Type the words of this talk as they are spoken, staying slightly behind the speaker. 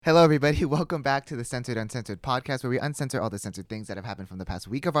Hello, everybody. Welcome back to the Censored Uncensored podcast, where we uncensor all the censored things that have happened from the past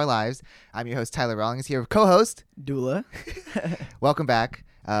week of our lives. I'm your host, Tyler Rawlings, here with co-host Dullah. Welcome back.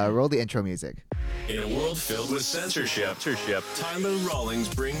 Roll the intro music. In a world filled with censorship, Tyler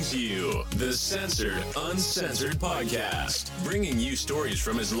Rawlings brings you the Censored Uncensored podcast, bringing you stories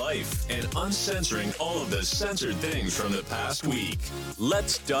from his life and uncensoring all of the censored things from the past week.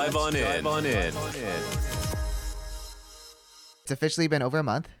 Let's dive on in. It's officially been over a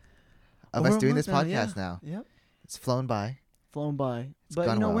month of us doing this podcast now. Yep. It's flown by. But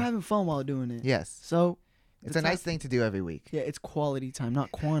gone well. we're having fun while doing it. Yes. So It's a nice thing to do every week. Yeah, it's quality time,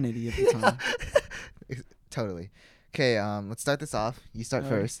 not quantity of the time. Totally. Okay, let's start this off. You start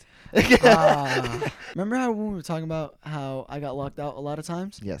first. Remember how when we were talking about how I got locked out a lot of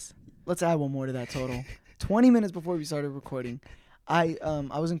times? Yes. Let's add one more to that total. 20 minutes before we started recording, I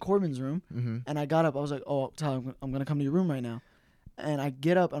was in Corbin's room, and I got up. I was like, oh, Tyler, I'm going to come to your room right now. And I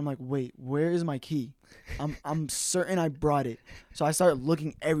get up, and I'm like, wait, where is my key? I'm certain I brought it. So I start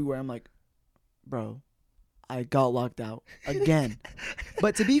looking everywhere. I'm like, bro, I got locked out again.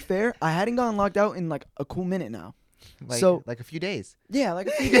 But to be fair, I hadn't gotten locked out in like a cool minute now. Like a few days. Yeah, like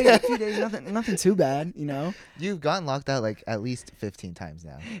a few days, nothing too bad, you know? You've gotten locked out like at least 15 times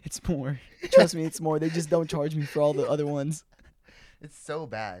now. It's more. Trust me, it's more. They just don't charge me for all the other ones. It's so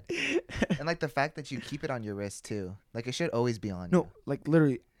bad. And like the fact that you keep it on your wrist too. Like it should always be on you. No, like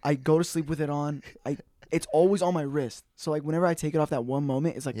literally, I go to sleep with it on. It's always on my wrist. So like whenever I take it off that one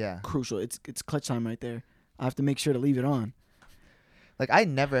moment, it's like crucial. It's clutch time right there. I have to make sure to leave it on. Like I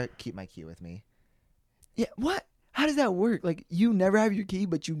never keep my key with me. Yeah, what? How does that work? Like you never have your key,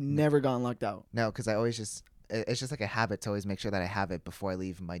 but you never gotten locked out. No, because I always it's just like a habit to always make sure that I have it before I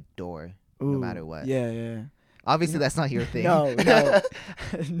leave my door, Ooh, no matter what. Yeah. Obviously, that's not your thing. No.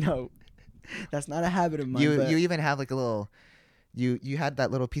 No. That's not a habit of mine. You even have like a little, you had that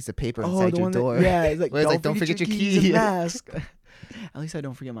little piece of paper inside your door. It's like, where it's like, don't forget your keys key. and mask. At least I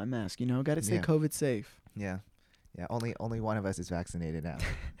don't forget my mask, you know? Got to stay COVID safe. Yeah. Only one of us is vaccinated now.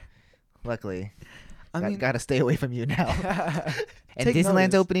 Luckily. I mean, gotta stay away from you now. And Take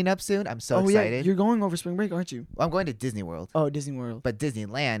Disneyland's notice. opening up soon. I'm so excited. Yeah, you're going over spring break, aren't you? Well, I'm going to Disney World. Oh, Disney World. But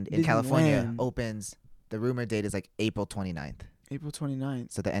Disneyland in California opens. The rumored date is like April 29th. April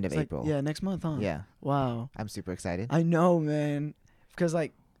 29th. So the end of April. Yeah, next month, huh? Yeah. Wow. I'm super excited. I know, man. Because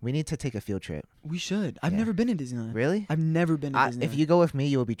like we need to take a field trip. we should. I've never been to Disneyland. Really? I've never been to Disneyland. If you go with me,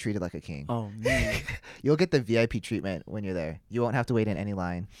 you will be treated like a king. Oh man. You'll get the VIP treatment when you're there. You won't have to wait in any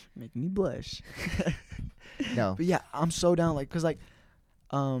line. Make me blush. No. But yeah, I'm so down. Like, cause like,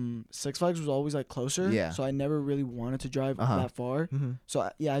 Six Flags was always like closer. Yeah. So I never really wanted to drive that far. Mm-hmm. So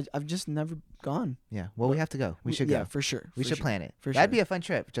I've just never gone. Yeah. Well, we have to go. We should go. Yeah, for sure. We should plan it. For That'd sure. be a fun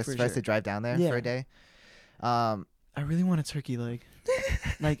trip, just for us to drive down there for a day. I really want a turkey leg.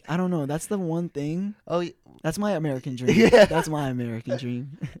 Like, I don't know. That's the one thing. Oh. That's my American dream. Yeah. That's my American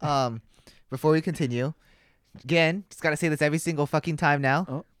dream. Before we continue, again, just gotta say this every single fucking time now.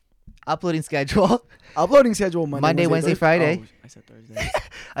 Oh. Uploading schedule. Uploading schedule Monday, Wednesday, Friday. Oh, I said Thursday.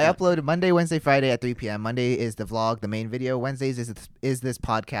 I upload Monday, Wednesday, Friday at 3 p.m. Monday is the vlog, the main video. Wednesdays is this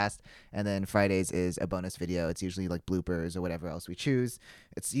podcast, and then Fridays is a bonus video. It's usually like bloopers or whatever else we choose.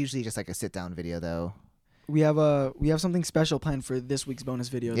 It's usually just like a sit down video though. We have something special planned for this week's bonus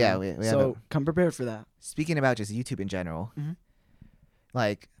video. Yeah, though. we so come prepared for that. Speaking about just YouTube in general, Mm-hmm.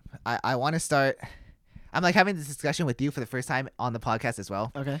 like I want to start. I'm like having this discussion with you for the first time on the podcast as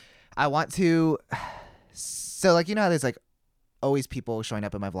well. Okay. I want to. So like you know how there's like always people showing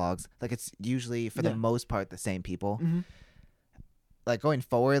up in my vlogs. Like it's usually for the most part the same people. Mm-hmm. Like going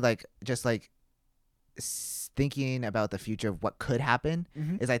forward, like just like thinking about the future of what could happen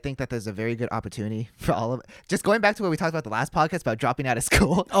is I think that there's a very good opportunity for all of it. Just going back to what we talked about the last podcast about dropping out of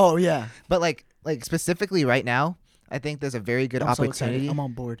school. Oh yeah. But like specifically right now, I think there's a very good opportunity. So I'm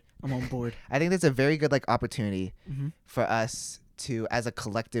on board. I think there's a very good like opportunity for us to, as a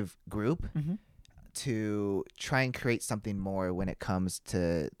collective group, to try and create something more when it comes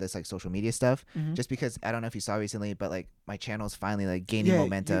to this like social media stuff. Just because I don't know if you saw recently, but like my channel's finally like gaining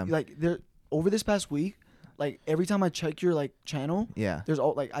momentum. Like there over this past week, like every time I check your like channel, there's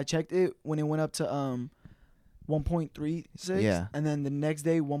all like I checked it when it went up to 1.36 and then the next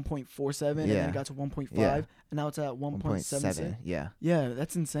day 1.47 and then it got to 1.5 and now it's at 1.7. Yeah,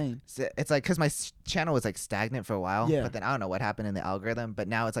 that's insane. so it's like because my channel was like stagnant for a while, but then I don't know what happened in the algorithm, but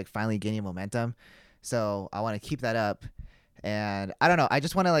now it's like finally gaining momentum. So I want to keep that up, and I don't know, I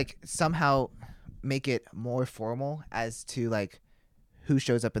just want to like somehow make it more formal as to like who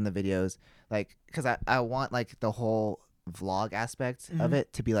shows up in the videos, like because I want like the whole vlog aspect of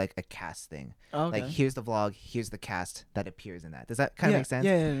it to be like a cast thing. Okay. Like here's the vlog, here's the cast that appears in that. Does that kind of make sense?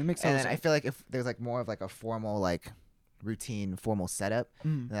 Yeah, it makes sense. And then I feel like if there's like more of like a formal like routine, formal setup,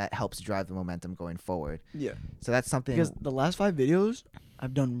 that helps drive the momentum going forward. Yeah. So that's something. Because the last 5 videos,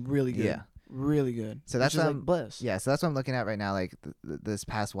 I've done really good. Yeah. Really good. So that's what what I'm blessed. Yeah, so that's what I'm looking at right now. Like this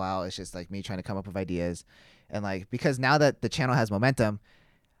past while, it's just like me trying to come up with ideas, and like because now that the channel has momentum,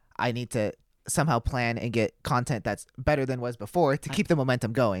 I need to somehow plan and get content that's better than was before to keep the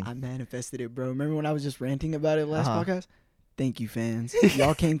momentum going. I manifested it, bro. Remember when I was just ranting about it last podcast? Thank you, fans.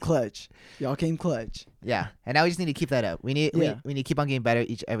 Y'all came clutch. Yeah, and now we just need to keep that up. We need we need to keep on getting better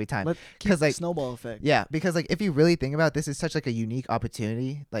every time. Because like snowball effect. Yeah, because like if you really think about it, this is such like a unique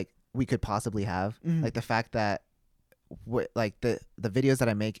opportunity like we could possibly have. Like the fact that like the videos that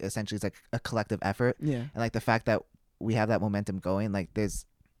I make essentially is like a collective effort. Yeah. And like the fact that we have that momentum going, like it's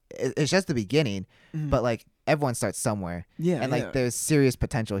just the beginning, but like everyone starts somewhere. Yeah. And like there's serious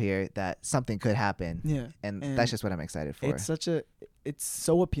potential here that something could happen. Yeah. And that's just what I'm excited for. It's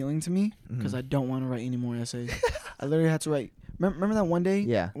so appealing to me because I don't want to write any more essays. I literally had to write. Remember that one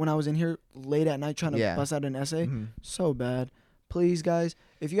day when I was in here late at night trying to bust out an essay? So bad. Please, guys,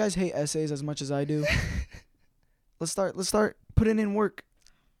 if you guys hate essays as much as I do, let's start putting in work.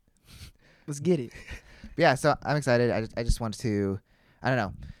 Let's get it. Yeah, so I'm excited. I just want to, I don't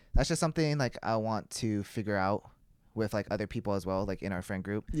know. That's just something like I want to figure out with like other people as well, like in our friend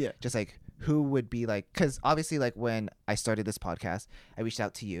group. Yeah. Just like who would be like, because obviously like when I started this podcast, I reached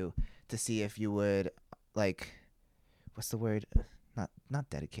out to you to see if you would like, what's the word? Not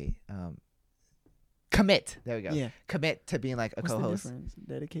dedicate. Commit. There we go. Yeah. Commit to being like a co-host. What's the difference?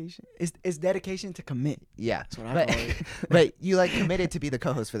 Dedication. It's dedication to commit. Yeah. That's what I call it. But you like committed to be the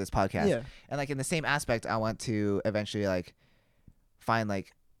co-host for this podcast. Yeah. And like in the same aspect, I want to eventually like find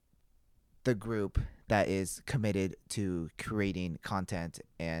like the group that is committed to creating content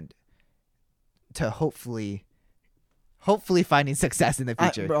and to hopefully finding success in the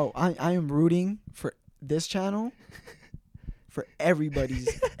future. I am rooting for this channel. For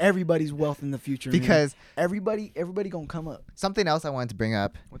everybody's wealth in the future, because man. everybody gonna come up. Something else I wanted to bring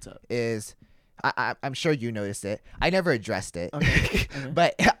up. What's up? Is I'm sure you noticed it. I never addressed it, okay.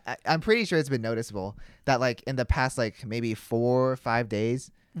 But I'm pretty sure it's been noticeable that like in the past like maybe 4 or 5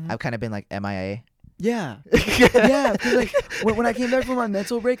 days, I've kind of been like MIA. Yeah, yeah. Because like when I came back from my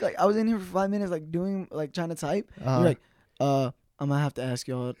mental break, like I was in here for 5 minutes, like doing like trying to type. You're like, I'm gonna have to ask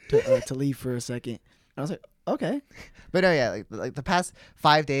y'all to leave for a second. And I was like, okay. But no, yeah, like the past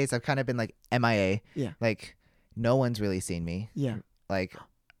 5 days, I've kind of been like MIA. Yeah. Like no one's really seen me. Yeah. Like,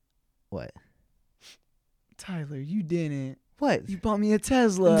 what? Tyler, you didn't. What? You bought me a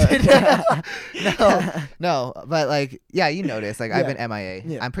Tesla. No. But like, yeah, you noticed. Like I've been MIA.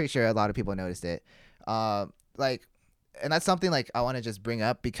 Yeah. I'm pretty sure a lot of people noticed it. Like, and that's something like I want to just bring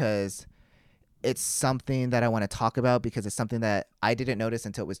up because it's something that I want to talk about because it's something that I didn't notice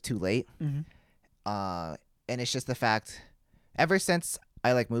until it was too late. And it's just the fact, ever since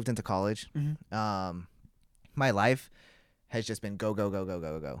I like moved into college, my life has just been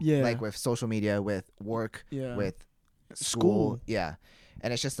go. Yeah. Like with social media, with work, with school. Yeah.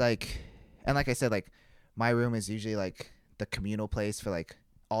 And it's just like, and like I said, like my room is usually like the communal place for like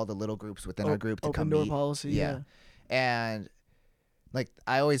all the little groups within our group to come meet. Open door policy. Yeah. And like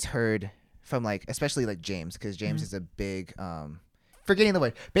I always heard from like, especially like James, because James is a big, forgetting the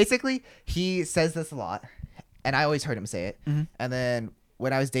word. Basically, he says this a lot, and I always heard him say it. And then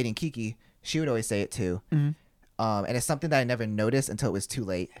when I was dating Kiki, she would always say it too. And it's something that I never noticed until it was too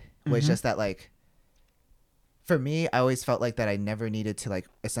late. Was just that like, for me, I always felt like that I never needed to like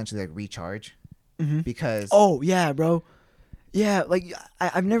essentially like recharge because. Oh yeah, bro. Yeah, like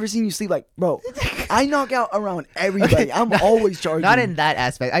I've never seen you sleep like, bro. I knock out around everybody. Okay, I'm always charging. Not in that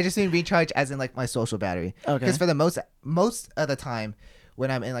aspect. I just mean recharge as in like my social battery. Okay. Because for the most of the time when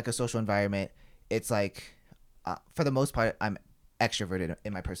I'm in like a social environment, it's like for the most part I'm extroverted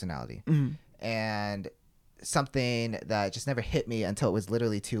in my personality. And something that just never hit me until it was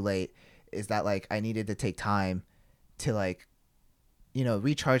literally too late is that like I needed to take time to like, you know,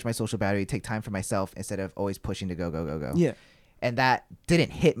 recharge my social battery, take time for myself instead of always pushing to go. Yeah. And that didn't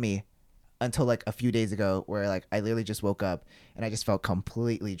hit me until like a few days ago where like I literally just woke up and I just felt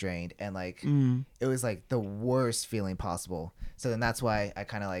completely drained and like it was like the worst feeling possible. So then that's why I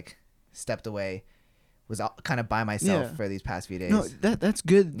kind of like stepped away, was kind of by myself for these past few days. No, that's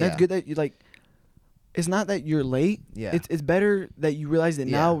good. That's good that you like, it's not that you're late. Yeah. It's better that you realize it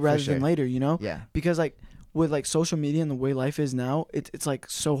now rather than later, you know? Yeah. Because like with like social media and the way life is now, it's like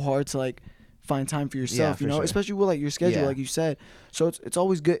so hard to like find time for yourself, you know, especially with like your schedule, like you said. So it's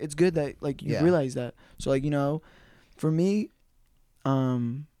always good. It's good that like you realize that. So like, you know, For me,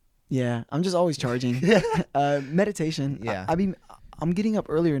 yeah, I'm just always charging. Meditation. Yeah. I'm getting up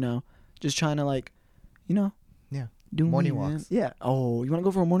earlier now, just trying to like, Yeah. do Morning me, man. walks. Yeah. Oh, you want to go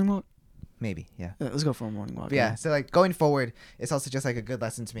for a morning walk? Maybe. Yeah. Let's go for a morning walk. But yeah. So like going forward, it's also just like a good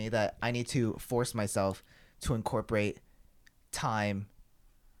lesson to me that I need to force myself to incorporate time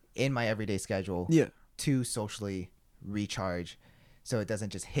in my everyday schedule. Yeah. To socially recharge, so it doesn't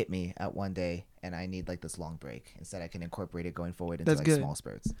just hit me at one day and I need like this long break. Instead, I can incorporate it going forward into That's like good. small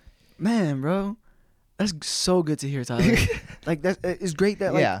spurts. Man, bro, that's so good to hear, Tyler. Like it's great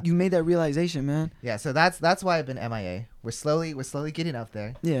that like you made that realization, man. Yeah, so that's why I've been MIA. We're slowly getting up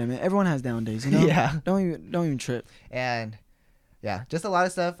there. Yeah, man. Everyone has down days, you know. Yeah. Don't even trip. And yeah, just a lot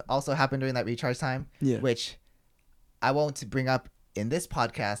of stuff also happened during that recharge time. Yeah. Which I won't bring up in this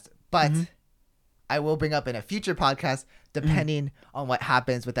podcast, but I will bring up in a future podcast depending on what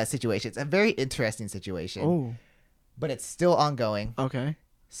happens with that situation. It's a very interesting situation. Oh. But it's still ongoing. Okay.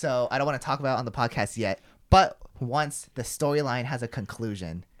 So I don't want to talk about it on the podcast yet. But once the storyline has a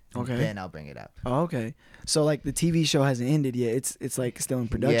conclusion, then I'll bring it up. Oh, okay. So like the TV show hasn't ended yet. It's like still in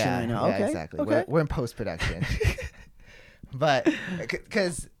production right now. Yeah, Okay. exactly. Okay. We're in post-production. But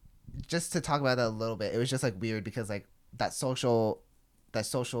because just to talk about that a little bit, it was just like weird because like that social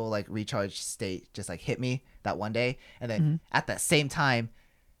like recharge state just like hit me that one day, and then at that same time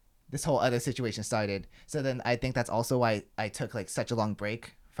this whole other situation started. So then I think that's also why I took like such a long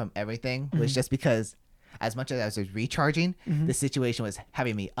break from everything, was just because as much as I was recharging, the situation was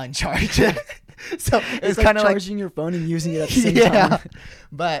having me uncharged. So it's like kind of like charging your phone and using it at the same time.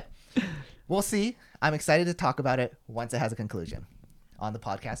 But we'll see. I'm excited to talk about it once it has a conclusion on the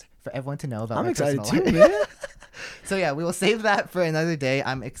podcast for everyone to know about. I'm my excited personal too, life. man. So yeah, we will save that for another day.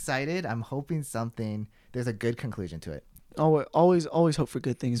 I'm excited. I'm hoping there's a good conclusion to it. Always hope for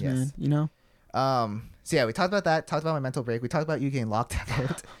good things, Yes. man. You know. So yeah, we talked about that. Talked about my mental break. We talked about you getting locked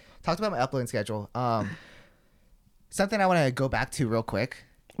out. Talked about my uploading schedule. Something I want to go back to real quick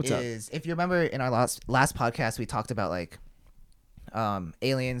is if you remember in our last podcast we talked about like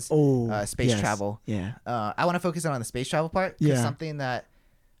aliens, space travel. Yeah. I want to focus on the space travel part. Yeah. Something that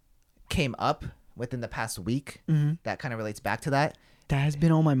came up within the past week that kind of relates back to that. That has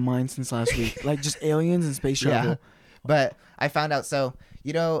been on my mind since last week. Like just aliens and space travel. Yeah. But I found out, so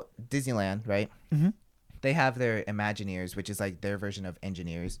you know Disneyland, right? Mm-hmm. They have their Imagineers, which is like their version of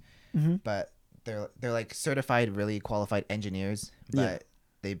engineers, but they're like certified, really qualified engineers, but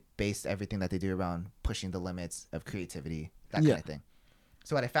they base everything that they do around pushing the limits of creativity, that kind of thing.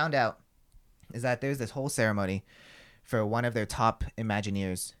 So what I found out is that there's this whole ceremony for one of their top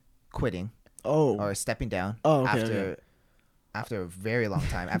Imagineers quitting or stepping down after a very long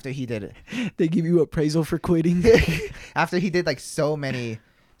time. After he did they give you appraisal for quitting. After he did like so many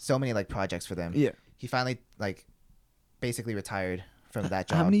like projects for them. Yeah. He finally like basically retired from that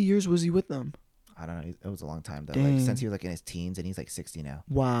job. How many years was he with them? I don't know. It was a long time though. Dang. Like since he was like in his teens, and he's like 60 now.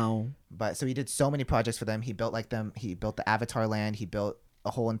 Wow. But so he did so many projects for them. He built He built the Avatar land. He built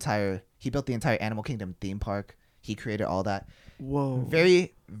the entire Animal Kingdom theme park. He created all that. Whoa.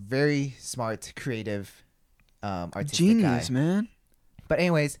 Very, very smart, creative, artistic Genius, guy. man. But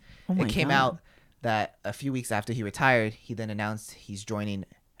anyways, Oh it came God. out that a few weeks after he retired, he then announced he's joining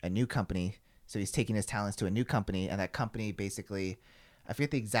a new company. So he's taking his talents to a new company, and that company basically, I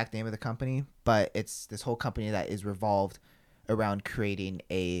forget the exact name of the company, but it's this whole company that is revolved around creating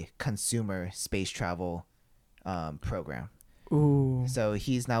a consumer space travel program. Ooh. So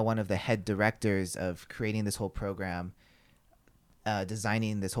he's now one of the head directors of creating this whole program,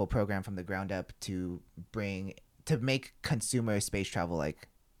 designing this whole program from the ground up to make consumer space travel like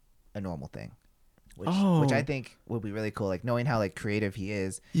a normal thing, which I think would be really cool. Like knowing how like creative he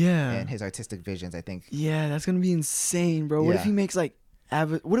is, and his artistic visions. I think that's gonna be insane, bro. What if Yeah. he makes like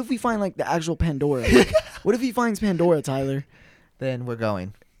what if we find like the actual Pandora? What if he finds Pandora, Tyler? then we're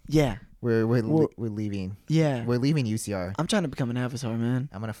going. Yeah. We're leaving. Yeah. We're leaving UCR. I'm trying to become an avatar, man.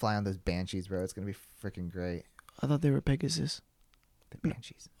 I'm gonna fly on those Banshees, bro. It's gonna be freaking great. I thought they were Pegasus. The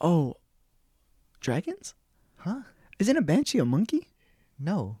Banshees. Oh, dragons? Huh? Isn't a banshee a monkey?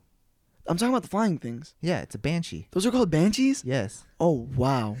 No. I'm talking about the flying things. Yeah, it's a Banshee. Those are called banshees? Yes. Oh,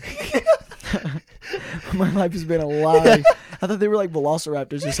 wow. My life has been a lie. I thought they were like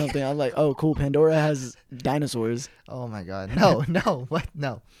velociraptors or something. I'm like, oh, cool. Pandora has dinosaurs. Oh my God. No. What?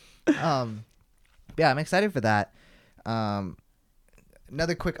 No. Yeah, I'm excited for that.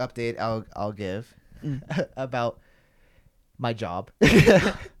 Another quick update I'll give about my job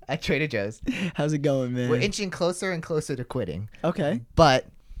at Trader Joe's. How's it going, man? We're inching closer and closer to quitting. Okay. But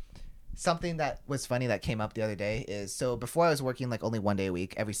something that was funny that came up the other day is, so before I was working like only one day a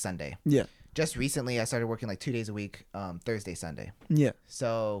week, every Sunday. Yeah. just recently I started working like 2 days a week, Thursday, Sunday. Yeah.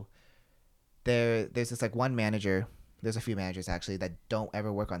 So there's this like one manager. There's a few managers actually that don't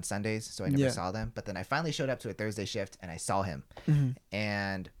ever work on Sundays, so I never saw them. But then I finally showed up to a Thursday shift and I saw him,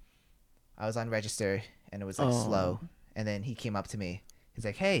 and I was on register and it was like slow. And then he came up to me. He's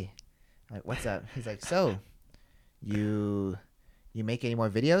like, "Hey," I'm like, "What's up?" He's like, "So, you make any more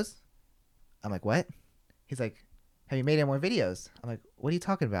videos?" I'm like, "What?" He's like, "Have you made any more videos?" I'm like, "What are you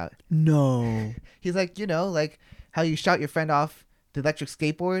talking about?" No. He's like, like how you shot your friend off the electric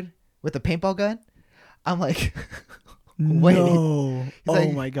skateboard with a paintball gun. I'm like, wait. No. Oh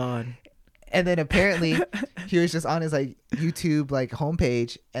like, my God. And then apparently he was just on his like YouTube like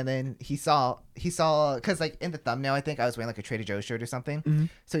homepage, and then he saw because like in the thumbnail I think I was wearing like a Trader Joe's shirt or something,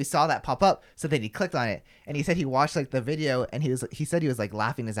 so he saw that pop up. So then he clicked on it, and he said he watched like the video, and he said he was like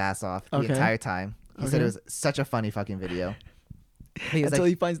laughing his ass off the entire time. He said it was such a funny fucking video. Until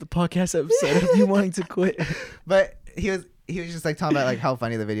he finds the podcast episode of you wanting to quit. But he was just like talking about like how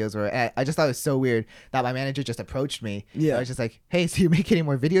funny the videos were. And I just thought it was so weird that my manager just approached me. Yeah. I was just like, "Hey, so you make any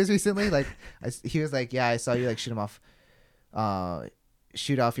more videos recently?" Like, he was like, "Yeah, I saw you like shoot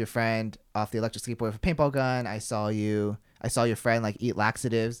off your friend off the electric skateboard with a paintball gun. I saw your friend like eat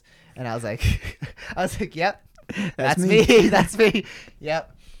laxatives." And I was like, "Yep, that's me. That's me.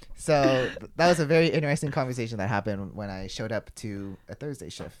 Yep." So that was a very interesting conversation that happened when I showed up to a Thursday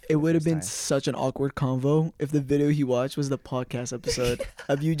shift. It would have been such an awkward convo if the video he watched was the podcast episode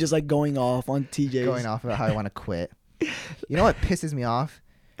of you just like going off on TJ's. Going off about how I want to quit. You know what pisses me off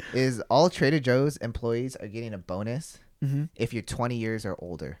is all Trader Joe's employees are getting a bonus if you're 20 years or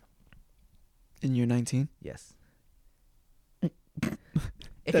older. And you're 19? Yes.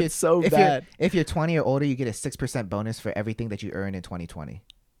 That's so bad. If you're 20 or older, you get a 6% bonus for everything that you earn in 2020.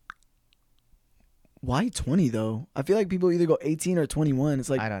 Why 20 though? I feel like people either go 18 or 21. It's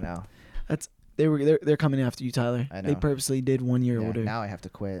like I don't know. They're coming after you, Tyler. I know. They purposely did 1 year older. Now I have to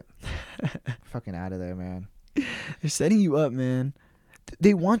quit. Fucking out of there, man. They're setting you up, man.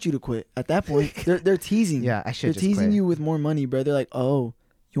 They want you to quit. At that point, they're teasing. Yeah, I should. They're just teasing quit. you with more money, bro. They're like, "Oh,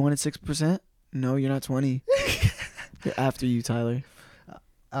 you wanted 6%? No, you're not 20." They're after you, Tyler.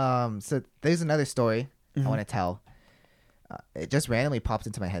 So there's another story I want to tell. It just randomly popped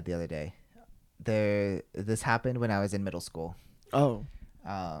into my head the other day. This happened when I was in middle school. Oh.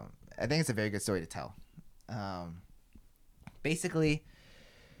 I think it's a very good story to tell. Basically,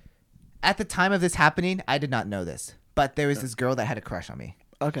 at the time of this happening, I did not know this, but there was this girl that had a crush on me.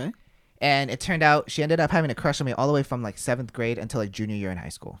 Okay. And it turned out she ended up having a crush on me all the way from like 7th grade until like junior year in high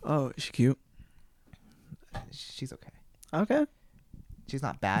school. Oh, is she cute? She's okay. Okay. She's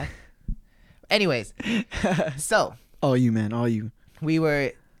not bad. Anyways, so. All you, man. All you. We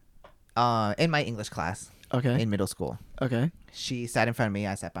were in my English class. Okay. In middle school. Okay. She sat in front of me.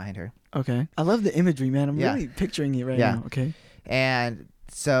 I sat behind her. Okay. I love the imagery, man. I'm really picturing it right now. Okay. And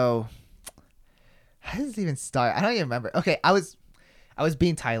so, how does it even start? I don't even remember. Okay, I was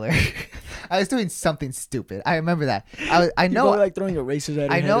being Tyler. I was doing something stupid. I remember that. I know. You were like throwing erasers at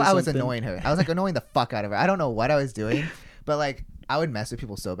her. I know head or I was something. annoying her. I was like annoying the fuck out of her. I don't know what I was doing, but like I would mess with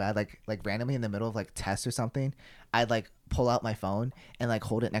people so bad. Like randomly in the middle of like tests or something, I'd like pull out my phone and like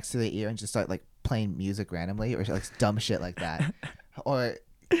hold it next to the ear and just start like playing music randomly or like dumb shit like that. Or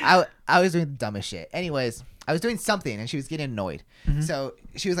I was doing the dumbest shit. Anyways, I was doing something and she was getting annoyed. So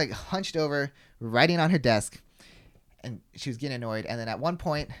she was like hunched over, writing on her desk, and she was getting annoyed. And then at one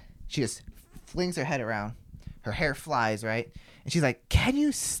point, she just flings her head around. Her hair flies, right? And she's like, "Can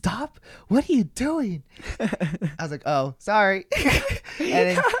you stop? What are you doing?" I was like, "Oh, sorry."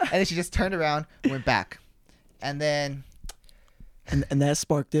 and then she just turned around and went back. And then... And that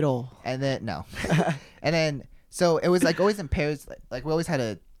sparked it all. And then, no. And then, so it was like always in pairs. Like we always had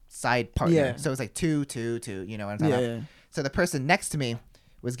a side partner. Yeah. So it was like 2, 2, 2, you know what I'm talking about? Yeah. So the person next to me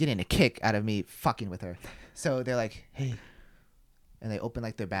was getting a kick out of me fucking with her. So they're like, "Hey." And they open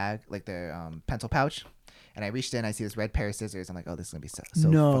like their bag, like their pencil pouch. And I reached in, I see this red pair of scissors. I'm like, "Oh, this is going to be so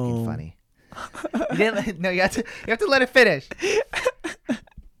fucking funny." You have to let it finish.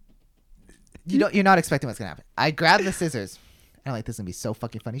 You're not expecting what's going to happen. I grabbed the scissors. And I'm like, "This is going to be so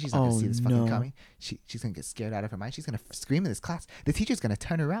fucking funny. She's not going to see this fucking coming. She's going to get scared out of her mind. She's going to scream in this class. The teacher's going to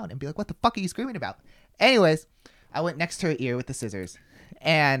turn around and be like, 'What the fuck are you screaming about?'" Anyways, I went next to her ear with the scissors.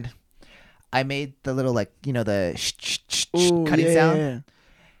 And I made the little like, the cutting sound. Yeah.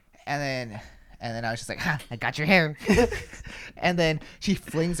 And then I was just like, "Ha, I got your hair." And then she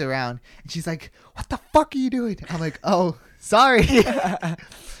flings around and she's like, "What the fuck are you doing?" I'm like, "Oh, sorry."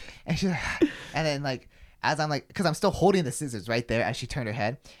 And she's like, and then like as I'm like, because I'm still holding the scissors right there as she turned her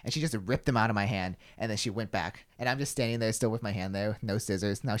head, and she just ripped them out of my hand, and then she went back, and I'm just standing there still with my hand there, no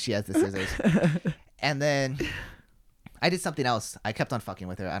scissors. Now she has the scissors, and then I did something else. I kept on fucking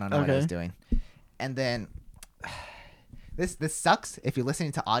with her. I don't know what I was doing, and then this sucks if you're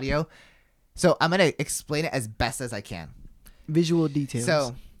listening to audio, so I'm gonna explain it as best as I can. Visual details.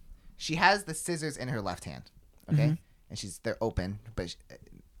 So she has the scissors in her left hand, okay, and they're open, but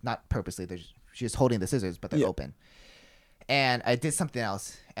not purposely. She's just holding the scissors, but they're open. And I did something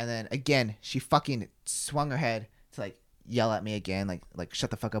else, and then again she fucking swung her head to like yell at me again, like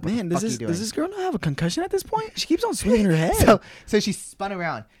shut the fuck up. Man, does this girl not have a concussion at this point? She keeps on swinging her head. So she spun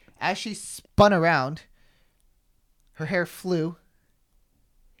around. As she spun around, her hair flew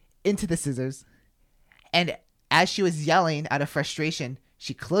into the scissors, and as she was yelling out of frustration,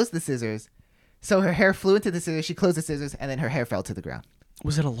 she closed the scissors. So her hair flew into the scissors. She closed the scissors, and then her hair fell to the ground.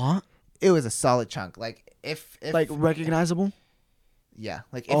 Was it a lot? It was a solid chunk. Like if like recognizable. Yeah,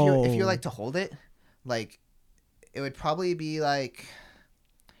 like if you're like to hold it, like it would probably be like,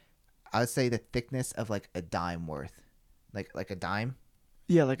 I would say the thickness of like a dime worth, like a dime.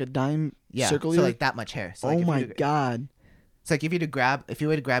 Yeah, like a dime. Yeah, circle. So like that much hair. So, like, oh my god. It's like if you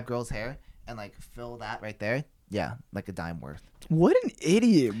were to grab girls' hair and like fill that right there, yeah, like a dime worth. What an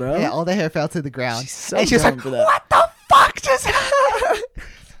idiot, bro. Yeah, all the hair fell to the ground. She's so and she's dumb like, for that. what the fuck just happened?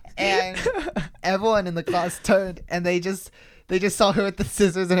 And everyone in the class turned, and they just saw her with the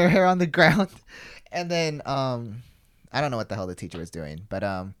scissors and her hair on the ground. And then I don't know what the hell the teacher was doing, but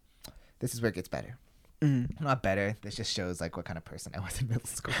this is where it gets better. Not better. This just shows like what kind of person I was in middle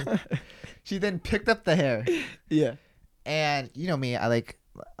school. She then picked up the hair. Yeah. And you know me, I like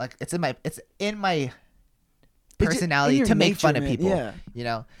it's in my personality to make fun of people. Yeah. You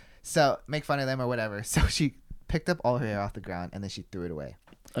know, so make fun of them or whatever. So she picked up all her hair off the ground and then she threw it away.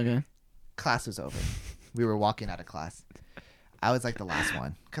 Okay. Class was over. We were walking out of class. I was like the last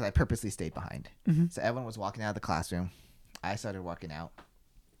one because I purposely stayed behind. So everyone was walking out of the classroom. I started walking out.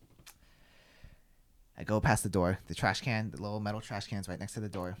 I go past the door. The trash can, the little metal trash can's right next to the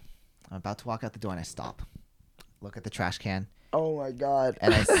door. I'm about to walk out the door and I stop. Look at the trash can. Oh my god.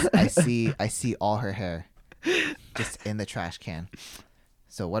 And I see all her hair just in the trash can.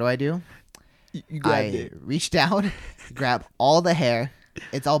 So what do? You grabbed I it. reach down, grab all the hair.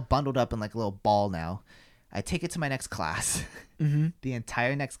 It's all bundled up in like a little ball now. I take it to my next class. The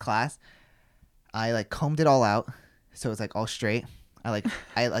entire next class, I like combed it all out so it was like all straight. I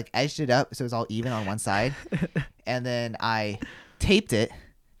edged it up so it was all even on one side, and then I taped it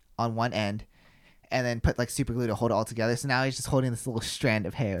on one end, and then put like super glue to hold it all together. So now he's just holding this little strand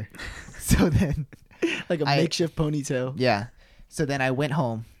of hair. So then, like a makeshift ponytail. Yeah. So then I went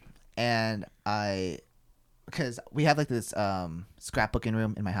home, and because we have like this scrapbooking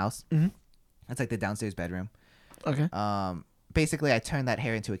room in my house. It's like the downstairs bedroom. Okay. Basically, I turned that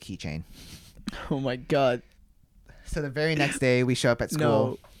hair into a keychain. Oh my god. So the very next day, we show up at school.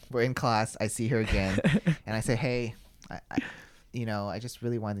 No. We're in class. I see her again, and I say, "Hey, I just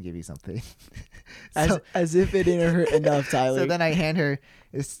really wanted to give you something." As if it didn't hurt enough, Tyler. So then I hand her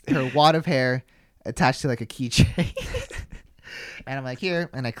her wad of hair attached to like a keychain. And I'm like, here,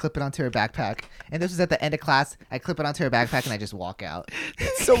 and I clip it onto her backpack. And this was at the end of class. I clip it onto her backpack and I just walk out.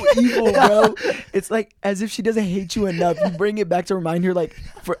 It's so evil, bro. It's like as if she doesn't hate you enough. You bring it back to remind her, like,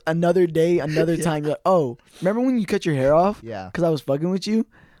 for another day, another time. You're like, oh, remember when you cut your hair off? Yeah. Because I was fucking with you?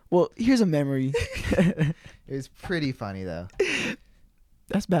 Well, here's a memory. It was pretty funny, though.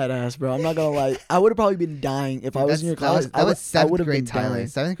 That's badass, bro. I'm not going to lie. I would have probably been dying if I was in your class. That was 7th grade Tyler.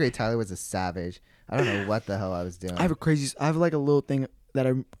 Tyler. 7th grade Tyler was a savage. I don't know what the hell I was doing. I have like a little thing that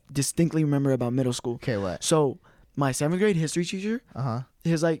I distinctly remember about middle school. Okay, what? So my 7th grade history teacher,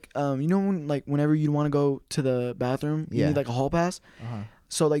 he was like, you know, whenever you want to go to the bathroom, you need like a hall pass.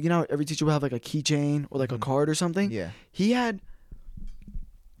 So like, you know, every teacher will have like a keychain or like a card or something. Yeah. He had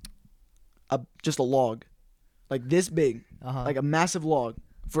just a log, like this big, like a massive log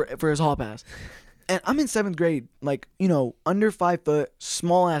for his hall pass. And I'm in 7th grade, like, you know, under 5 foot,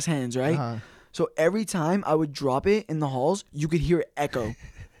 small ass hands, right? So every time I would drop it in the halls, you could hear it echo.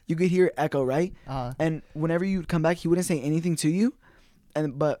 You could hear it echo, right? And whenever you'd come back, he wouldn't say anything to you.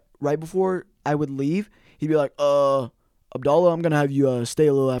 But right before I would leave, he'd be like, Abdullah, I'm going to have you stay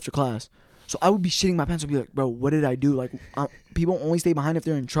a little after class. So I would be shitting my pants and be like, bro, what did I do? Like, people only stay behind if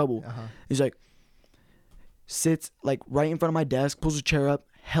they're in trouble. He's like, sits like right in front of my desk, pulls a chair up,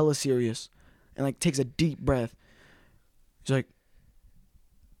 hella serious, and like takes a deep breath. He's like,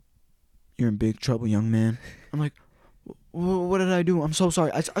 you're in big trouble, young man. I'm like, what did I do? I'm so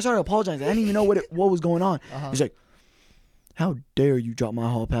sorry. I started apologizing. I didn't even know what was going on. He's like, how dare you drop my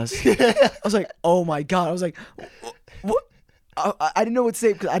hall pass? I was like, oh my God. I was like, what? I didn't know what to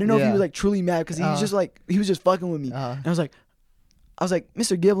say because I didn't know if he was like truly mad because he was just like, he was just fucking with me. And I was like,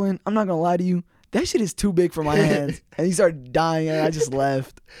 Mr. Giblin, I'm not going to lie to you. That shit is too big for my hands. And he started dying and I just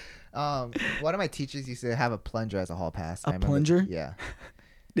left. One of my teachers used to have a plunger as a hall pass. A plunger? Yeah.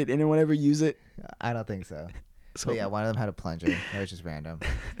 Did anyone ever use it? I don't think so. But yeah, one of them had a plunger. That was just random.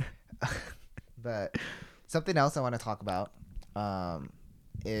 But something else I want to talk about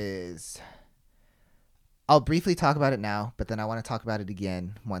is I'll briefly talk about it now, but then I want to talk about it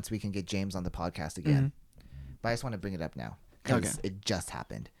again once we can get James on the podcast again. But I just want to bring it up now because it just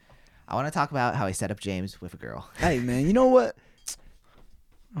happened. I want to talk about how I set up James with a girl. Hey, man, you know what?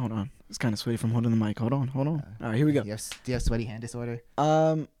 Hold on. It's kind of sweaty from holding the mic. Hold on. All right, here we go. Do you have sweaty hand disorder?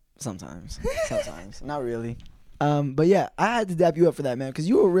 Sometimes. Not really. But yeah, I had to dap you up for that, man, because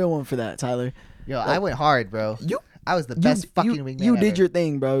you were a real one for that, Tyler. Yo, I went hard, bro. I was the best fucking wingman You did ever. your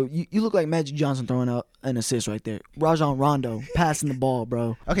thing, bro. You look like Magic Johnson throwing out an assist right there. Rajon Rondo passing the ball,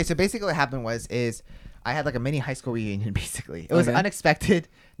 bro. Okay, so basically what happened is I had like a mini high school reunion, basically. It was unexpected,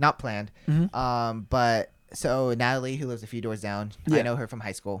 not planned. But so Natalie, who lives a few doors down, I know her from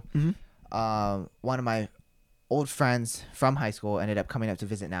high school. One of my old friends from high school ended up coming up to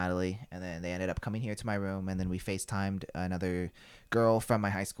visit Natalie, and then they ended up coming here to my room, and then we FaceTimed another girl from my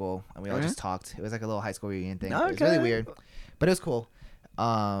high school, and we all just talked. It was like a little high school reunion thing. It was really weird, but it was cool.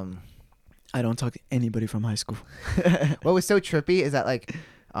 I don't talk to anybody from high school. What was so trippy is that like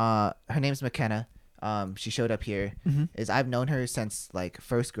her name's McKenna. She showed up here. Is I've known her since like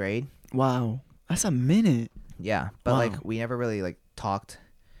first grade. Wow, that's a minute. Yeah, but like we never really like talked.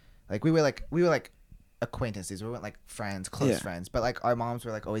 Like we were like acquaintances. We weren't like friends, close friends. But like our moms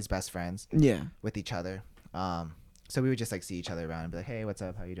were like always best friends. Yeah, with each other. So we would just like see each other around and be like, hey, what's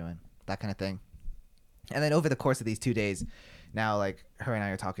up? How you doing? That kind of thing. And then over the course of these 2 days, now like her and I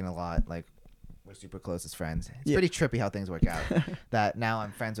are talking a lot. Like we're super close as friends. It's pretty trippy how things work out. That now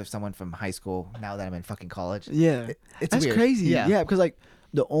I'm friends with someone from high school. Now that I'm in fucking college. Yeah, it's that's weird. Crazy. Yeah, because like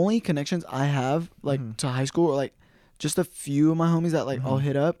the only connections I have like to high school are like just a few of my homies that like I'll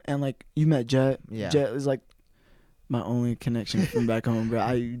hit up, and like you met Jet. Yeah. Jet is like my only connection from back home, bro.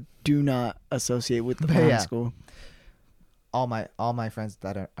 I do not associate with the high school. All my friends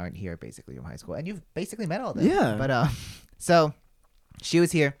that aren't here basically from high school, and you've basically met all of them. Yeah. But so she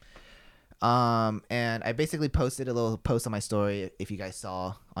was here, and I basically posted a little post on my story. If you guys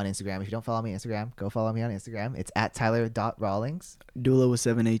saw on Instagram, if you don't follow me on Instagram, go follow me on Instagram. It's at Tyler.Rawlings. Dullah with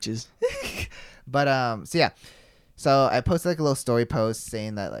 7 H's. But so yeah, so I posted like a little story post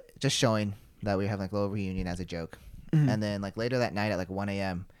saying that like just showing that we were having like a little reunion as a joke, and then like later that night at like 1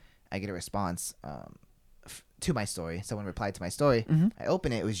 a.m. I get a response. To my story. Someone replied to my story. I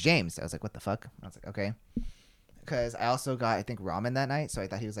opened it. It was James. I was like, what the fuck? I was like, okay. Because I also got, I think, ramen that night. So I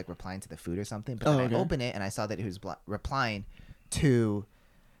thought he was like replying to the food or something. But then I opened it and I saw that he was replying to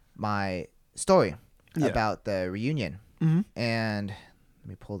my story about the reunion. And let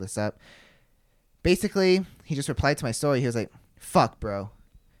me pull this up. Basically, he just replied to my story. He was like, fuck, bro.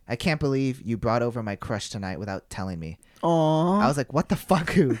 I can't believe you brought over my crush tonight without telling me. Aww. I was like, what the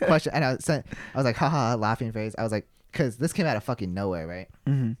fuck? Question. And I was like, haha, laughing face. I was like, because this came out of fucking nowhere, right?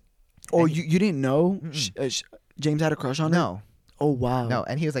 Oh, you didn't know James had a crush on her? No. Oh, wow. No.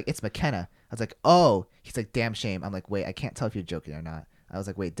 And he was like, it's McKenna. I was like, oh. He's like, damn shame. I'm like, wait, I can't tell if you're joking or not. I was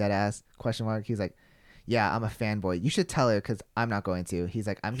like, wait, dead ass? Question mark. He's like, yeah, I'm a fanboy. You should tell her because I'm not going to. He's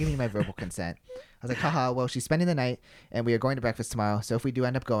like, I'm giving you my verbal consent. I was like, haha, well, she's spending the night and we are going to breakfast tomorrow. So if we do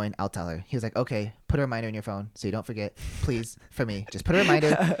end up going, I'll tell her. He was like, okay, put a reminder in your phone so you don't forget. Please, for me. Just put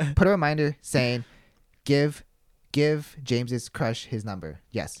a reminder saying, give James's crush his number.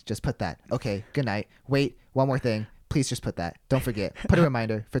 Yes, just put that. Okay, good night. Wait, one more thing. Please just put that. Don't forget. Put a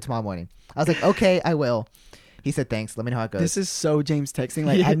reminder for tomorrow morning. I was like, okay, I will. He said, thanks. Let me know how it goes. This is so James texting.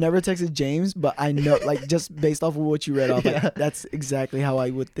 Like, I've never texted James, but I know, like, just based off of what you read off, like, that's exactly how I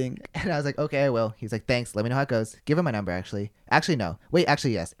would think. And I was like, okay, I will. He's like, thanks. Let me know how it goes. Give her my number, actually. Actually, no. Wait,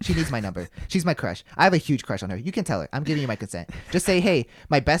 actually, yes. She needs my number. She's my crush. I have a huge crush on her. You can tell her. I'm giving you my consent. Just say, hey,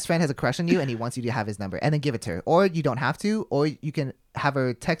 my best friend has a crush on you, and he wants you to have his number. And then give it to her. Or you don't have to. Or you can have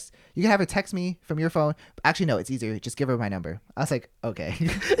her text. You can have her text me from your phone. Actually, no, it's easier. Just give her my number. I was like, okay.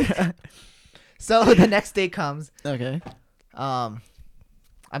 So the next day comes. Okay. I'm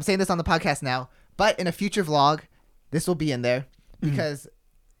saying this on the podcast now, but in a future vlog, this will be in there because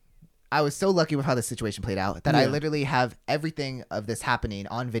I was so lucky with how the situation played out that I literally have everything of this happening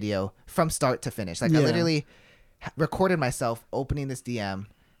on video from start to finish. Like I literally recorded myself opening this DM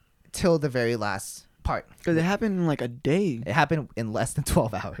till the very last part. Because it happened in like a day. It happened in less than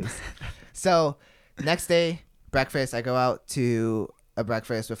 12 hours. So next day, breakfast. I go out to a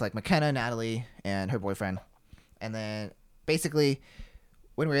breakfast with like McKenna, Natalie, and her boyfriend. And then basically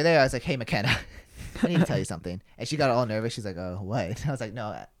when we were there, I was like, hey, McKenna, I need to tell you something. And she got all nervous. She's like, oh, what? I was like,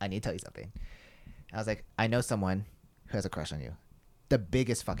 no, I need to tell you something. I was like, I know someone who has a crush on you. The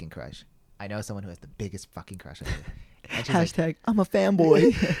biggest fucking crush. I know someone who has the biggest fucking crush on you. And she's Hashtag, like, I'm a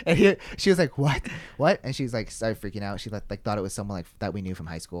fanboy. and she was like, what? And she's like, started freaking out. She like thought it was someone like that we knew from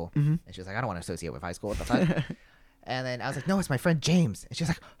high school. And she was like, I don't want to associate with high school. What the fuck? And then I was like, no, it's my friend James. And she was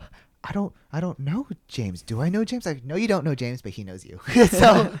like, I don't know James. Do I know James? Like, no, you don't know James, but he knows you.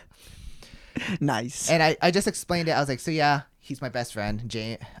 So Nice. And I just explained it. I was like, so yeah, he's my best friend,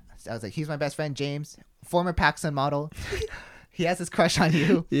 James. I was like, he's my best friend, James, former PacSun model. He has his crush on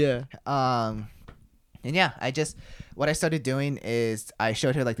you. Yeah. And yeah, what I started doing is I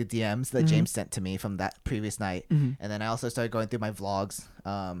showed her like the DMs that James sent to me from that previous night. And then I also started going through my vlogs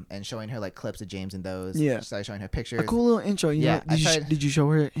and showing her like clips of James in those. Yeah. Started showing her pictures. A cool little intro. Yeah. Did you show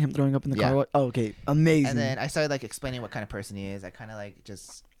her him throwing up in the car? Oh, okay. Amazing. And then I started like explaining what kind of person he is. I kind of like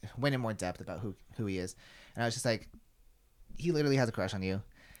just went in more depth about who he is. And I was just like, he literally has a crush on you.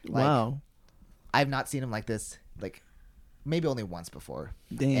 Like, wow. I've not seen him like this, like maybe only once before.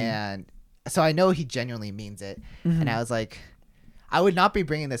 Damn. And so I know he genuinely means it. And I was like, I would not be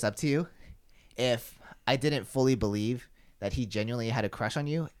bringing this up to you if I didn't fully believe that he genuinely had a crush on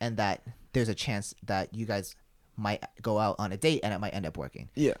you and that there's a chance that you guys might go out on a date and it might end up working.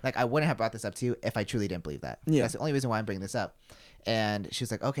 Yeah. Like I wouldn't have brought this up to you if I truly didn't believe that. Yeah. That's the only reason why I'm bringing this up. And she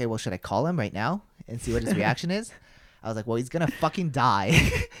was like, okay, well, should I call him right now and see what his reaction is? I was like, well, he's going to fucking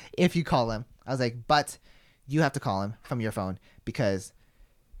die if you call him. I was like, but you have to call him from your phone because,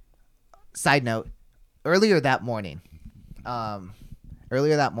 side note, earlier that morning, I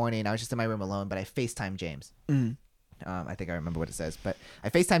was just in my room alone, but I FaceTimed James. I think I remember what it says, but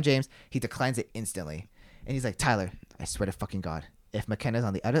I FaceTimed James. He declines it instantly. And he's like, Tyler, I swear to fucking God, if McKenna's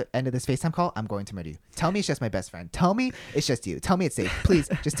on the other end of this FaceTime call, I'm going to murder you. Tell me it's just my best friend. Tell me it's just you. Tell me it's safe. Please,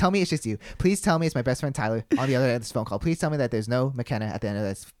 just tell me it's just you. Please tell me it's my best friend Tyler on the other end of this phone call. Please tell me that there's no McKenna at the end of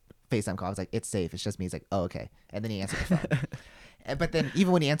this FaceTime call. I was like, it's safe. It's just me. He's like, oh, okay. And then he answered the phone. But then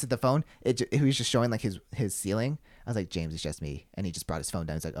even when he answered the phone, he was just showing like his ceiling. I was like, James, it's just me. And he just brought his phone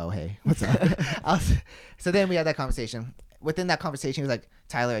down. He's like, oh, hey, what's up? So then we had that conversation. Within that conversation, he was like,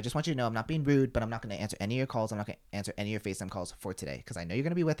 Tyler, I just want you to know I'm not being rude, but I'm not going to answer any of your calls. I'm not going to answer any of your FaceTime calls for today because I know you're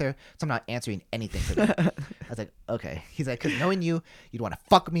going to be with her, so I'm not answering anything for them. I was like, okay. He's like, because knowing you, you'd want to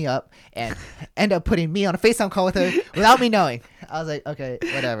fuck me up and end up putting me on a FaceTime call with her without me knowing. I was like, okay,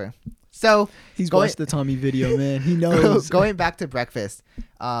 whatever. So he's watched the Tommy video, man. He knows. Going back to breakfast,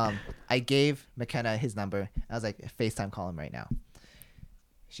 I gave McKenna his number. I was like, FaceTime call him right now.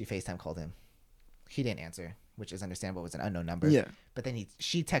 She FaceTime called him. He didn't answer, which is understandable. It was an unknown number. Yeah. But then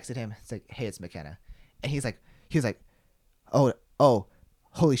she texted him. It's like, hey, it's McKenna. And he was like, oh,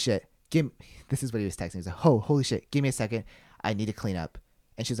 holy shit. This is what he was texting. He's like, oh, holy shit. Give me a second. I need to clean up.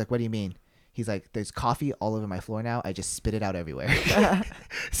 And she's like, what do you mean? He's like, there's coffee all over my floor now. I just spit it out everywhere.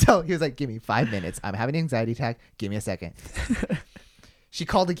 So he was like, give me 5 minutes. I'm having an anxiety attack. Give me a second. She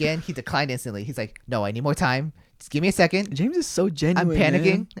called again. He declined instantly. He's like, no, I need more time. Just give me a second. James is so genuine.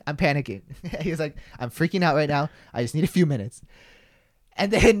 I'm panicking. He was like, I'm freaking out right now. I just need a few minutes.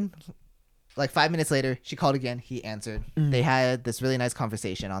 And then like 5 minutes later, she called again. He answered. They had this really nice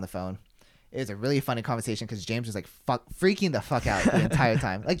conversation on the phone. It was a really funny conversation because James was like freaking the fuck out the entire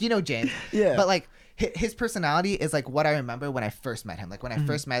time. Like, you know, James. Yeah. But like his personality is like what I remember when I first met him. Like when I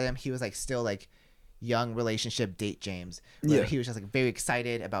first met him, he was like still like young relationship date James. Where he was just like very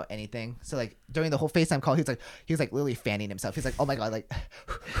excited about anything. So like during the whole FaceTime call, he was like literally fanning himself. He's like, oh my God, like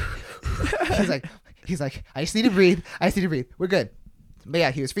he's like, I just need to breathe. We're good. But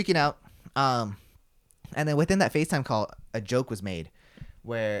yeah, he was freaking out. And then within that FaceTime call, a joke was made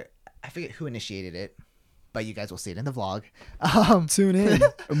where I forget who initiated it, but you guys will see it in the vlog. Tune in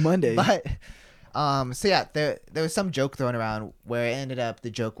Monday. But so yeah, there was some joke thrown around where it ended up. The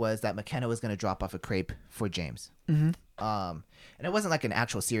joke was that McKenna was gonna drop off a crepe for James. And it wasn't like an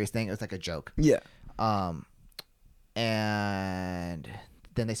actual serious thing. It was like a joke. Yeah. And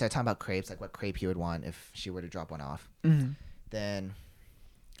then they started talking about crepes, like what crepe he would want if she were to drop one off. Then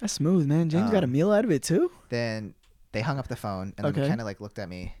that's smooth, man. James got a meal out of it too. Then they hung up the phone, and then McKenna like looked at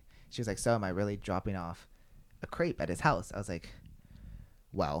me. She was like, so am I really dropping off a crepe at his house? I was like,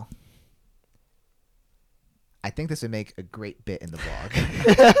 well, I think this would make a great bit in the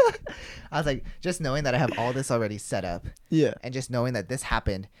vlog. I was like, just knowing that I have all this already set up. Yeah. And just knowing that this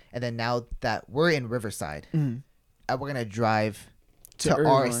happened. And then now that we're in Riverside, and we're going to drive to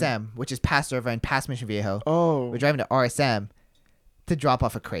RSM, which is past Irvine, past Mission Viejo. Oh. We're driving to RSM to drop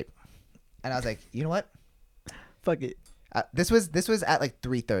off a crepe. And I was like, you know what? Fuck it. This was at like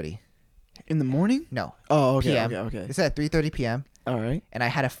 3:30. In the morning? No. Oh, okay, PM. okay. This is at 3:30 p.m. All right. And I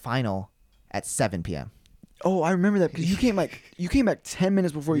had a final at 7 p.m. Oh, I remember that because you came back 10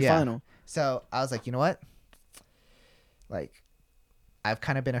 minutes before your final. So I was like, you know what? Like, I've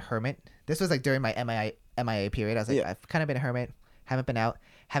kind of been a hermit. This was like during my MIA period. I was like, I've kind of been a hermit. Haven't been out.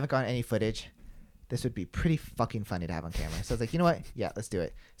 Haven't gotten any footage. This would be pretty fucking funny to have on camera. So I was like, you know what? Yeah, let's do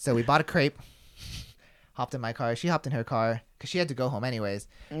it. So we bought a crepe. Hopped in my car. She hopped in her car because she had to go home anyways.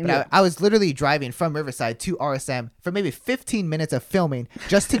 But I was literally driving from Riverside to RSM for maybe 15 minutes of filming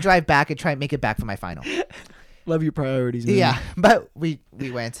just to drive back and try and make it back for my final. Love your priorities, man. Yeah, but we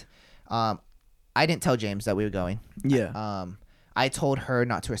went. I didn't tell James that we were going. Yeah. I told her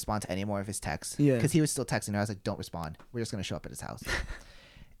not to respond to any more of his texts. Yeah. Because he was still texting her. I was like, don't respond. We're just going to show up at his house.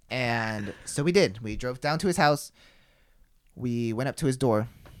 And so we did. We drove down to his house. We went up to his door.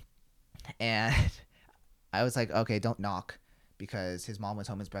 And I was like, okay, don't knock. Because his mom was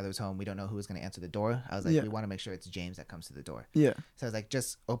home, his brother was home. We don't know who was going to answer the door. I was like, we want to make sure it's James that comes to the door. Yeah. So I was like,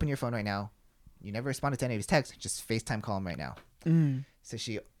 just open your phone right now. You never responded to any of his texts. Just FaceTime call him right now. So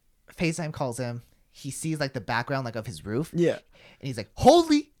she FaceTime calls him. He sees like the background like of his roof. Yeah. And he's like,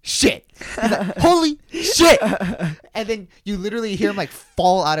 holy shit. He's like, holy shit. And then you literally hear him like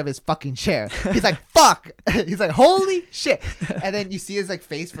fall out of his fucking chair. He's like, fuck. He's like, holy shit. And then you see his like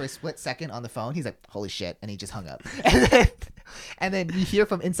face for a split second on the phone. He's like, holy shit. And he just hung up. And then you hear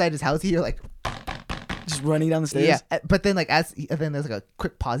from inside his house, you hear like, just running down the stairs. Yeah. But then like then there's like a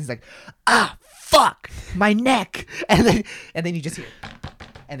quick pause. He's like, ah, fuck, my neck. And then you just hear,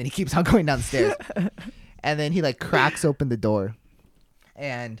 and then he keeps on going down the stairs. And then he like cracks open the door,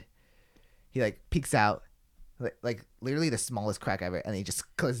 and he like peeks out, like literally the smallest crack ever. And then he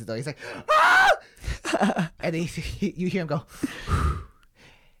just closes the door. He's like, ah! And then you hear him go,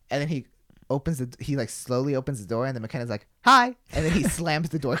 and then he like slowly opens the door, and then McKenna's like, hi, and then he slams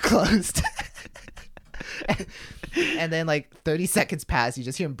the door closed. And then like 30 seconds pass. You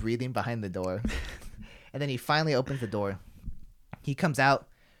just hear him breathing behind the door. And then he finally opens the door. He comes out.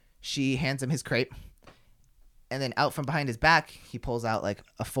 She hands him his crepe. And then out from behind his back, he pulls out like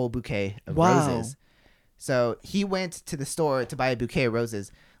a full bouquet of roses. So he went to the store to buy a bouquet of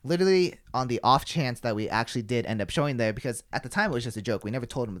roses, literally on the off chance that we actually did end up showing there, because at the time it was just a joke. We never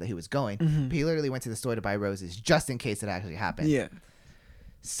told him that he was going. But he literally went to the store to buy roses just in case it actually happened. Yeah.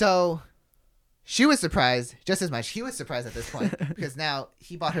 So she was surprised just as much. He was surprised at this point because now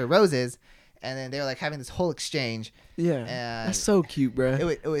he bought her roses, and then they were like having this whole exchange. Yeah, and that's so cute, bro.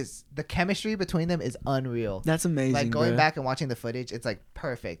 It was the chemistry between them is unreal. That's amazing. Like going back and watching the footage, it's like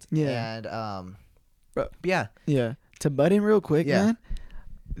perfect. Yeah, and bro, yeah. To butt in real quick, man.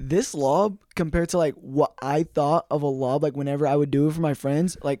 This lob compared to like what I thought of a lob, like whenever I would do it for my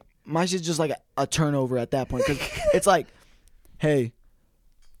friends, like my shit's just like a turnover at that point because it's like, hey,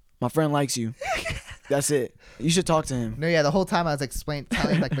 my friend likes you. That's it. You should talk to him. No, yeah. The whole time I was telling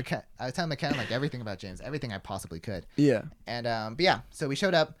McKenna like everything about James, everything I possibly could. Yeah. And but yeah, so we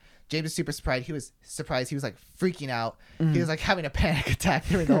showed up. James was super surprised. He was surprised. He was like freaking out. He was like having a panic attack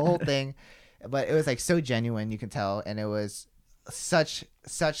during the whole thing. But it was like so genuine, you can tell, and it was such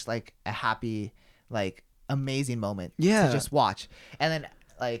like a happy, like amazing moment. Yeah. To just watch, and then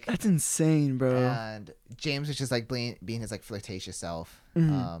like that's insane, bro. And James was just like being his like flirtatious self,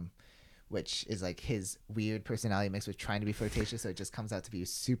 which is like his weird personality mixed with trying to be flirtatious, so it just comes out to be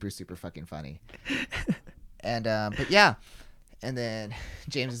super super fucking funny. And but yeah, and then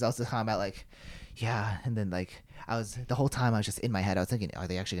James is also talking about like, yeah, and then like the whole time I was just in my head, I was thinking, are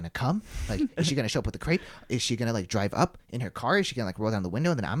they actually gonna come? Like, is she gonna show up with the crepe? Is she gonna like drive up in her car? Is she gonna like roll down the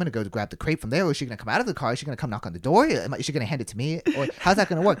window and then I'm gonna go to grab the crepe from there? Or is she gonna come out of the car? Is she gonna come knock on the door? Is she gonna hand it to me? Or how's that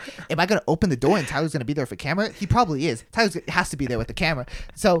gonna work? Am I gonna open the door and Tyler's gonna be there for camera? He probably is. Tyler has to be there with the camera.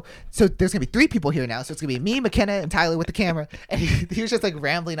 So there's gonna be 3 people here now. So it's gonna be me, McKenna, and Tyler with the camera. And he was just like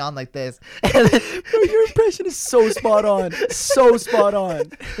rambling on like this. And then, bro, your impression is so spot on. So spot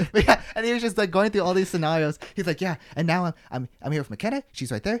on. Yeah, and he was just like going through all these scenarios. He's like, yeah, and now I'm here with McKenna.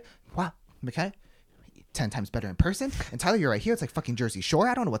 She's right there. Wow, McKenna, 10 times better in person. And Tyler, you're right here. It's like fucking Jersey Shore.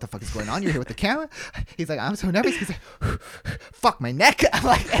 I don't know what the fuck is going on. You're here with the camera. He's like, I'm so nervous. He's like, fuck my neck. I'm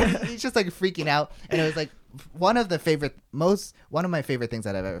like, and he's just like freaking out. And it was like one of my favorite things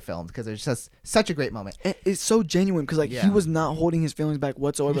that I've ever filmed because it was just such a great moment. It's so genuine because like he was not holding his feelings back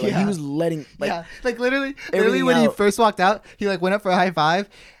whatsoever. Like he was letting like literally when he first walked out, he like went up for a high five,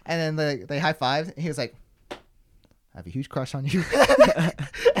 and then they high fived, and he was like, I have a huge crush on you.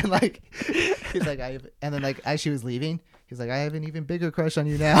 And like he's like and then like as she was leaving, he's like, I have an even bigger crush on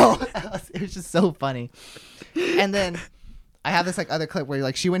you now. It was just so funny. And then I have this like other clip where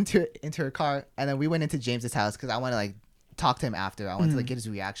like she went into her car and then we went into James's house because I want to like talk to him after. I want to like get his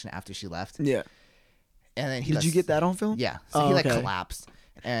reaction after she left. Yeah. And then did you get that on film? Yeah. So he like collapsed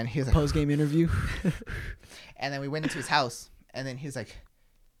and he was like post game interview. And then we went into his house and then he was like,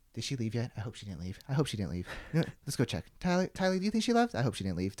 did she leave yet? I hope she didn't leave. I hope she didn't leave. You know, let's go check. Tyler, do you think she left? I hope she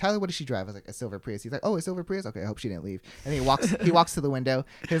didn't leave. Tyler, what does she drive? I was like, a silver Prius. He's like, oh, a silver Prius? Okay, I hope she didn't leave. And then he walks to the window,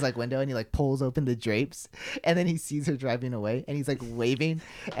 his like window, and he like pulls open the drapes, and then he sees her driving away, and he's like waving,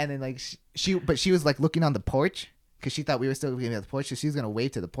 and then like she was like looking on the porch because she thought we were still looking at the porch, so she was gonna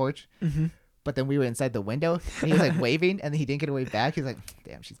wave to the porch. Mm-hmm. But then we were inside the window, and he was like waving, and then he didn't get a wave back. He's like,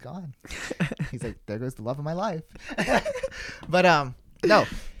 damn, she's gone. He's like, there goes the love of my life. But no.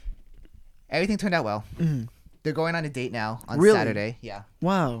 Everything turned out well. Mm-hmm. They're going on a date now on Saturday. Yeah.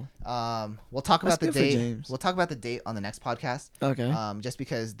 Wow. We'll talk about the date. We'll talk about the date on the next podcast. Okay. Just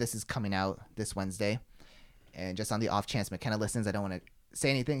because this is coming out this Wednesday, and just on the off chance McKenna listens, I don't want to say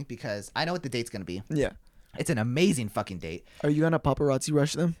anything because I know what the date's gonna be. Yeah. It's an amazing fucking date. Are you gonna paparazzi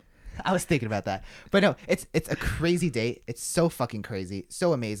rush them? I was thinking about that, but no, it's a crazy date. It's so fucking crazy,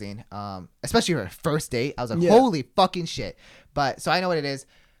 so amazing. Especially her first date. I was like, holy fucking shit. But so I know what it is.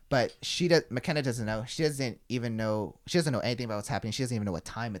 But McKenna doesn't know. She doesn't know anything about what's happening. She doesn't even know what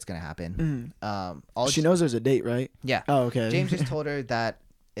time it's gonna happen. Mm-hmm. She knows there's a date, right? Yeah. Oh, okay. James just told her that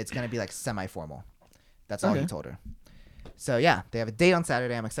it's gonna be like semi-formal. That's all he told her. So yeah, they have a date on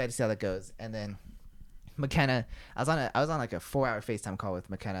Saturday. I'm excited to see how that goes. And then McKenna, I was on like a 4-hour FaceTime call with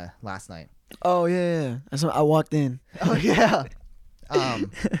McKenna last night. Oh yeah. So I walked in. Oh yeah.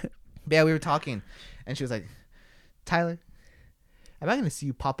 Yeah, we were talking, and she was like, Tyler, am I going to see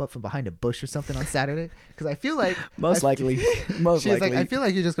you pop up from behind a bush or something on Saturday? Because I feel like... Most likely. Most likely. Like, I feel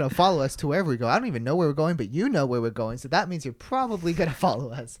like you're just going to follow us to wherever we go. I don't even know where we're going, but you know where we're going. So that means you're probably going to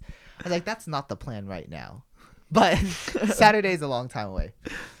follow us. I was like, that's not the plan right now. But Saturday's a long time away.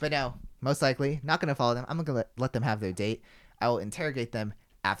 But no, most likely, not going to follow them. I'm going to let them have their date. I will interrogate them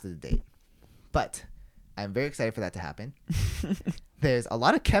after the date. But I'm very excited for that to happen. There's a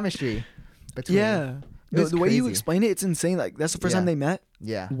lot of chemistry between... Yeah. The way you explain it, it's insane. Like, that's the first time they met?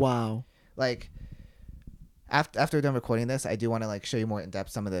 Yeah. Wow. Like, after we're done recording this, I do want to, like, show you more in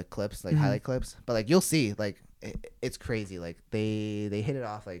depth some of the clips, like, highlight clips. But, like, you'll see, like, it's crazy. Like, they hit it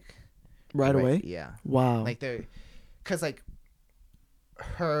off, like... Right away? Yeah. Wow. Like, they're... Because, like,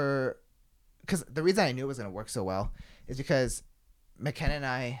 Because the reason I knew it was going to work so well is because McKenna and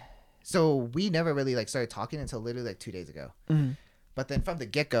I... So, we never really, like, started talking until literally, like, 2 days ago. Mm-hmm. But then from the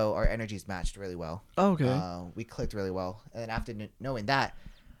get-go, our energies matched really well. Oh, okay. We clicked really well. And then after knowing that,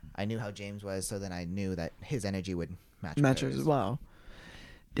 I knew how James was, so then I knew that his energy would match as well.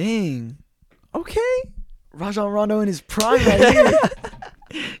 Dang. Okay. Rajon Rondo in his prime right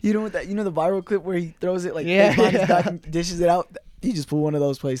here. You know what that? You know the viral clip where he throws it like behind his back and dishes it out? You just pull one of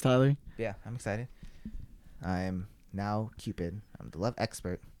those plays, Tyler. Yeah, I'm excited. I'm now Cupid. I'm the love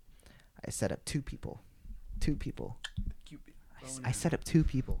expert. I set up two people. I set up 2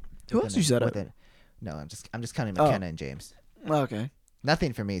 people. Who else you set up? No, I'm just counting McKenna and James. Okay.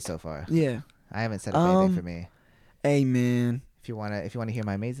 Nothing for me so far. Yeah. I haven't set up anything for me. Hey man. If you wanna hear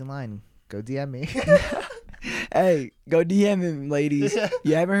my amazing line, go DM me. Hey, go DM him, ladies.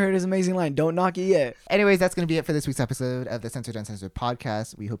 You haven't heard his amazing line. Don't knock it yet. Anyways, that's going to be it for this week's episode of the Censored Uncensored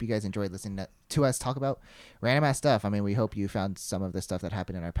podcast. We hope you guys enjoyed listening to us talk about random ass stuff. I mean, we hope you found some of the stuff that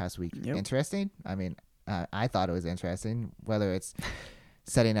happened in our past week interesting. I mean, I thought it was interesting, whether it's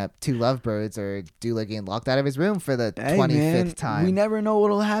setting up 2 lovebirds or Dullah getting locked out of his room for the 25th time. We never know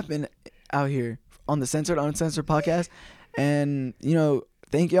what'll happen out here on the Censored Uncensored podcast. And, you know,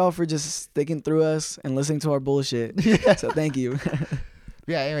 thank y'all for just sticking through us and listening to our bullshit. Yeah. So thank you.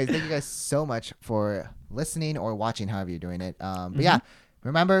 Yeah, anyways, thank you guys so much for listening or watching, however you're doing it. But yeah,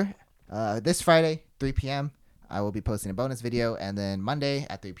 remember, this Friday, 3 p.m., I will be posting a bonus video, and then Monday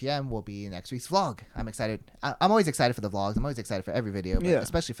at 3 p.m. will be next week's vlog. I'm excited. I'm always excited for the vlogs. I'm always excited for every video, but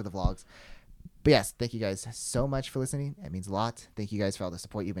especially for the vlogs. But yes, thank you guys so much for listening. It means a lot. Thank you guys for all the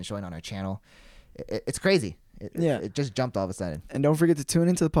support you've been showing on our channel. It's crazy. It just jumped all of a sudden. And don't forget to tune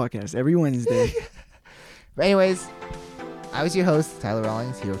into the podcast every Wednesday. But anyways, I was your host, Tyler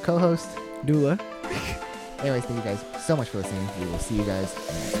Rawlings, your co-host, Dullah. Anyways, thank you guys so much for listening. We will see you guys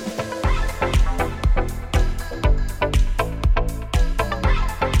next week.